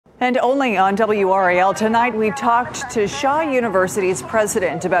And only on WRAL tonight, we talked to Shaw University's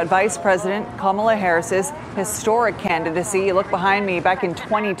president about Vice President Kamala Harris's historic candidacy. You look behind me, back in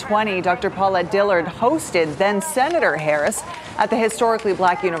 2020, Dr. Paulette Dillard hosted then Senator Harris at the historically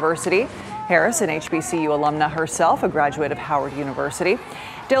black university. Harris, an HBCU alumna herself, a graduate of Howard University.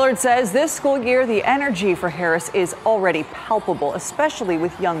 Dillard says this school year, the energy for Harris is already palpable, especially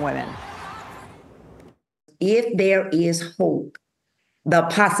with young women. If there is hope, the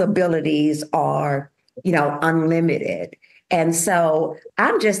possibilities are, unlimited. And so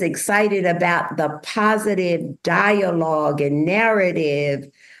I'm just excited about the positive dialogue and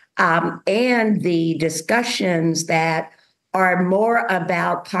narrative and the discussions that are more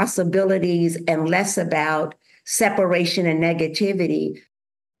about possibilities and less about separation and negativity.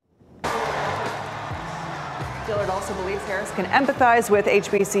 Dillard also believes Harris can empathize with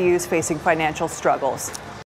HBCUs facing financial struggles.